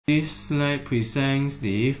This slide presents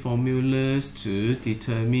the formulas to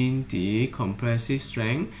determine the compressive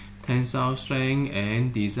strength, tensile strength,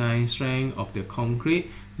 and design strength of the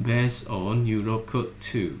concrete based on Europe Code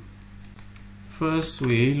 2. First,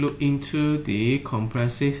 we look into the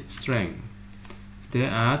compressive strength.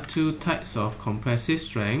 There are two types of compressive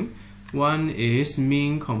strength. One is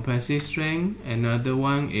mean compressive strength, another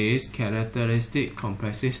one is characteristic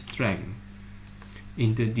compressive strength.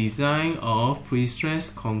 In the design of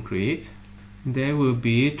pre-stressed concrete, there will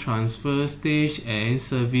be transfer stage and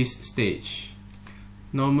service stage.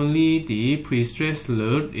 Normally, the pre-stressed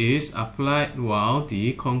load is applied while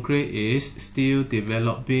the concrete is still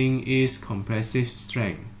developing its compressive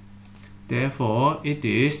strength. Therefore, it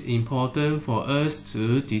is important for us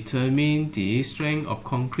to determine the strength of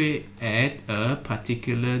concrete at a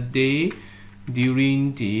particular day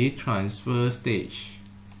during the transfer stage.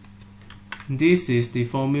 This is the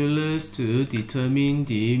formulas to determine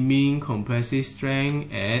the mean compressive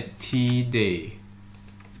strength at T day.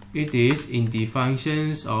 It is in the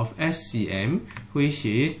functions of SCM, which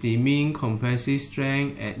is the mean compressive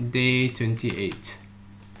strength at day 28.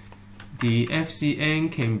 The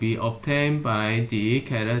FCM can be obtained by the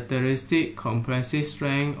characteristic compressive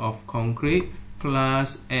strength of concrete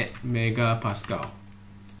plus 8 megapascal.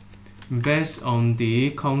 Based on the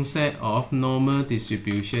concept of normal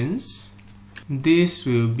distributions, this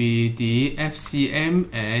will be the FCM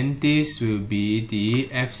and this will be the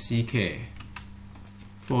FCK.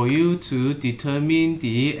 For you to determine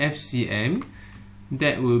the FCM,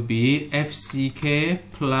 that will be FCK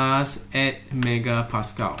plus 8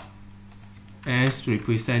 megapascal, as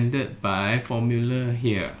represented by formula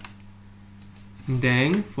here.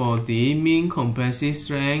 Then, for the mean compressive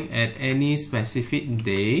strength at any specific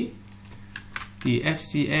day, the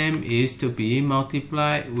FCM is to be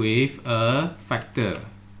multiplied with a factor.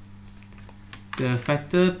 The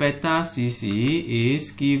factor beta CC is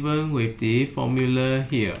given with the formula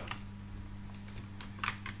here.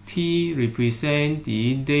 T represents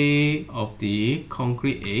the day of the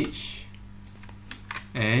concrete age,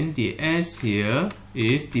 and the S here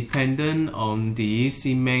is dependent on the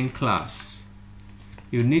cement class.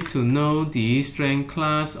 You need to know the strength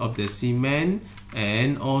class of the cement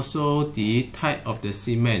and also the type of the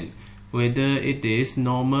cement, whether it is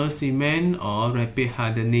normal cement or rapid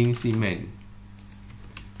hardening cement.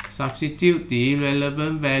 Substitute the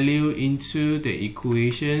relevant value into the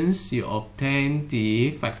equations, you obtain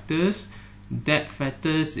the factors. That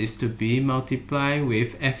factors is to be multiplied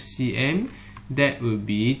with FCM. That will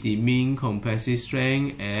be the mean compressive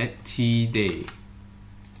strength at T day.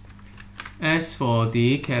 As for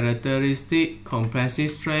the characteristic compressive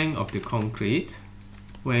strength of the concrete,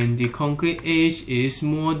 when the concrete age is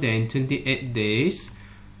more than 28 days,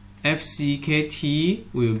 FCKT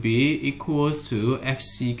will be equals to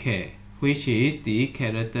FCK, which is the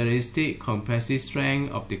characteristic compressive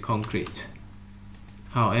strength of the concrete.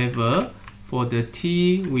 However, for the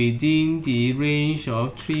T within the range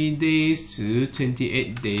of 3 days to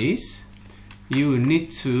 28 days, you will need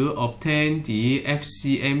to obtain the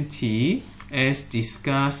FCMT as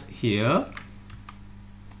discussed here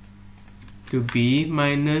to be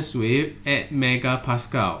minus with 8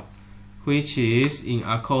 megapascal, which is in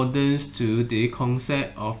accordance to the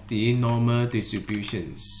concept of the normal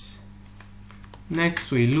distributions.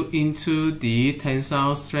 Next, we look into the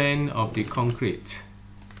tensile strength of the concrete.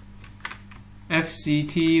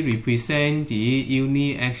 FCT represents the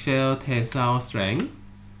uniaxial tensile strength,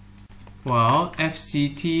 while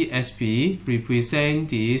FCT-SP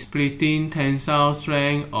represents the splitting tensile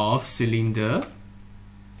strength of cylinder.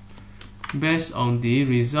 Based on the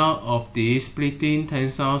result of the splitting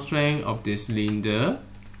tensile strength of the cylinder,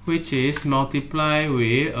 which is multiplied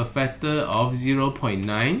with a factor of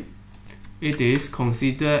 0.9, it is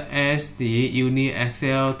considered as the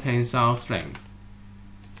uniaxial tensile strength.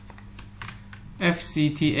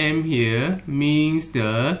 FCTM here means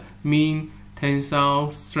the mean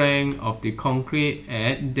tensile strength of the concrete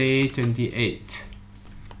at day 28.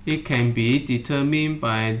 It can be determined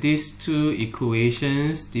by these two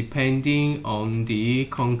equations depending on the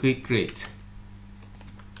concrete grade.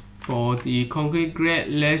 For the concrete grade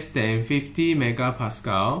less than 50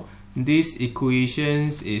 megapascal, this equation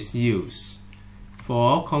is used.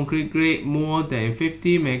 For concrete grade more than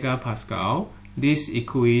 50 megapascal, this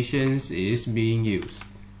equation is being used.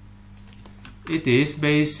 It is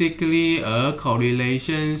basically a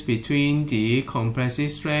correlation between the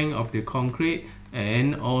compressive strength of the concrete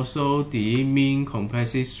and also the mean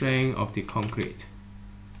compressive strength of the concrete.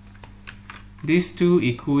 These two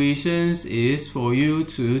equations is for you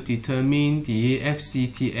to determine the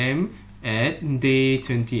FCTM at day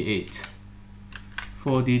 28.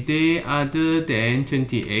 For the day other than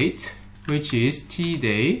 28, which is T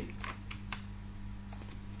day,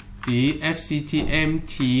 the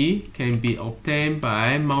FCTM-T can be obtained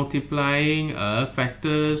by multiplying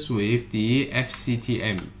factors with the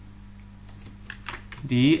FCTM.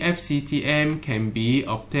 The FCTM can be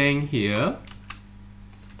obtained here,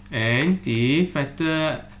 and the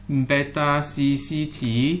factor beta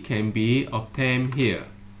CCT can be obtained here,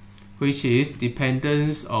 which is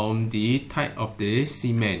dependent on the type of the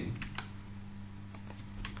cement.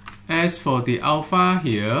 As for the alpha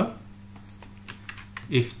here,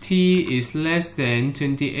 if T is less than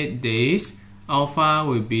 28 days, alpha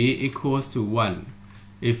will be equals to 1.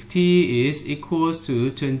 If T is equals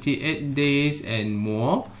to 28 days and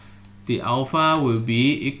more, the alpha will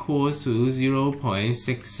be equals to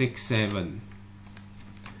 0.667.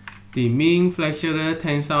 The mean flexural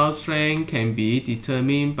tensile strength can be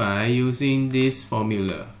determined by using this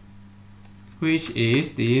formula, which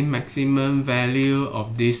is the maximum value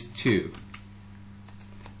of these two.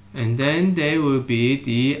 And then there will be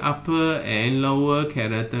the upper and lower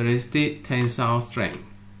characteristic tensile strength.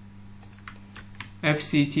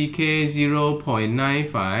 FCTK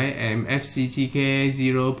 0.95 and FCTK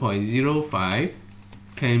 0.05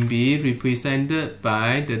 can be represented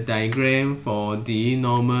by the diagram for the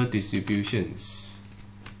normal distributions,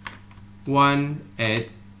 one at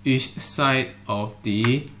each side of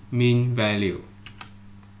the mean value.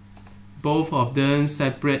 Both of them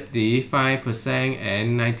separate the 5%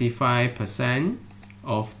 and 95%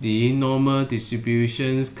 of the normal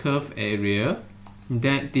distributions curve area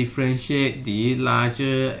that differentiate the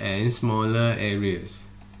larger and smaller areas.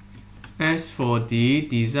 As for the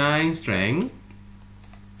design strength,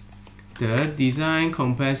 the design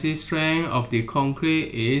compressive strength of the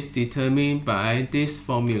concrete is determined by this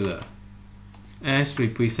formula, as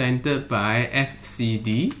represented by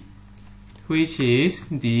FCD, which is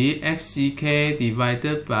the FCK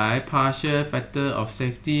divided by partial factor of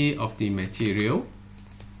safety of the material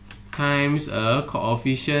times a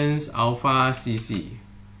coefficient alpha cc.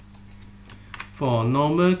 For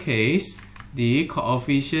normal case, the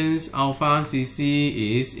coefficient alpha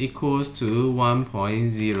cc is equals to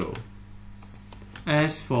 1.0.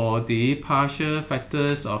 As for the partial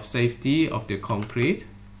factors of safety of the concrete,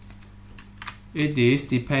 it is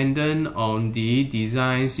dependent on the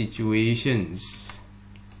design situations.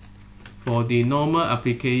 For the normal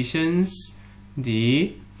applications,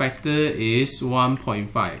 the factor is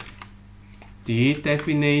 1.5. The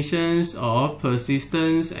definitions of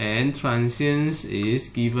persistence and transience is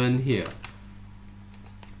given here.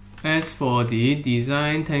 As for the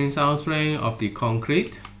design tensile strength of the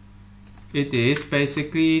concrete, it is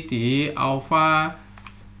basically the alpha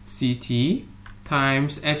CT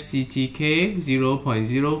times FCTK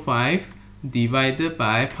 0.05 divided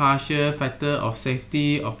by partial factor of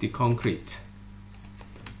safety of the concrete.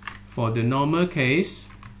 For the normal case,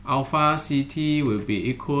 alpha CT will be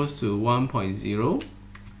equals to 1.0.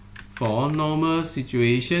 For normal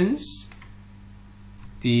situations,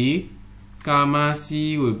 the gamma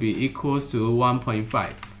C will be equals to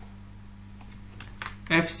 1.5.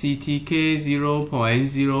 FCTK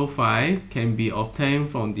 0.05 can be obtained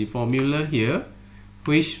from the formula here,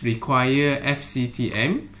 which require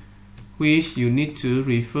FCTM, which you need to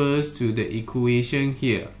refer to the equation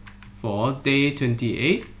here for day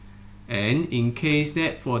 28, and in case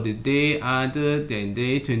that for the day other than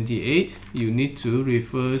day 28, you need to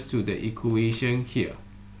refer to the equation here.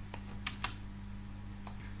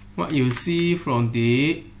 What you see from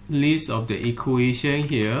the list of the equation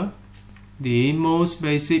here, the most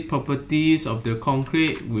basic properties of the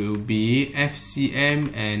concrete will be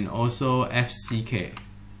FCM and also FCK.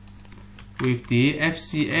 With the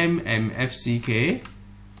FCM and FCK,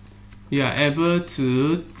 we are able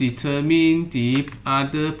to determine the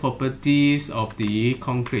other properties of the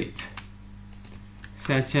concrete,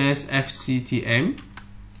 such as FCTM,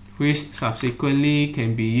 which subsequently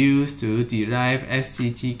can be used to derive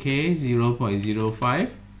FCTK 0.05,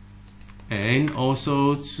 and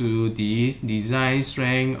also to the design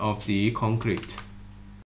strength of the concrete.